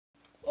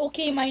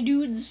Okay, my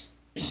dudes.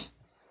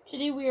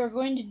 Today we are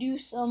going to do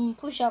some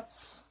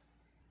push-ups.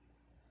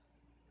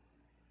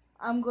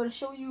 I'm going to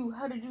show you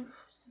how to do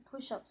some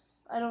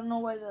push-ups. I don't know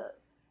why the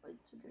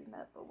lights are doing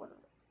that, but whatever.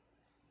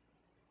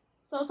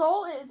 So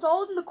it's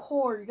all in the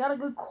core. You got a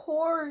good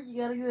core. You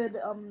got a good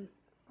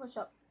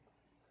push-up.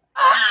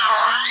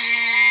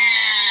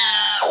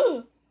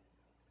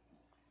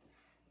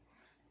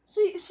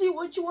 See,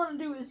 what you want to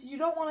do is you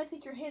don't want to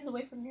take your hands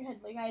away from your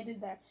head like I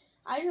did there.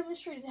 I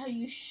demonstrated how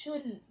you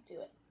shouldn't do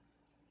it.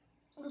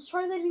 Let's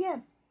try that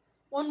again.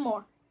 One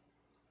more.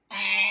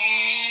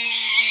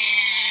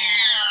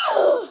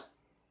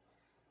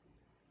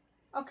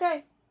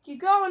 Okay,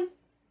 keep going.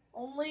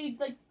 Only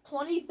like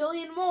 20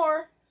 billion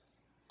more.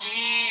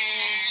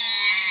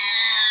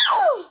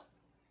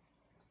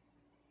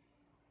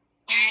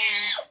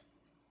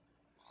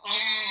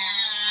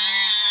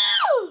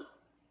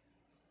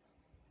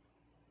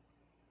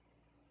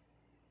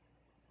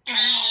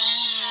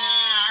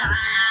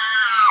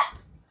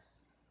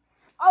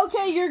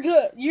 Okay, you're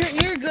good.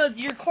 You're good.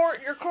 Your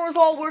core's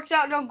all worked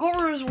out now. Go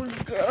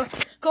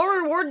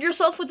reward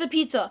yourself with a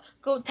pizza.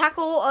 Go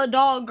tackle a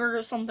dog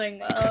or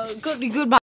something. Goodbye.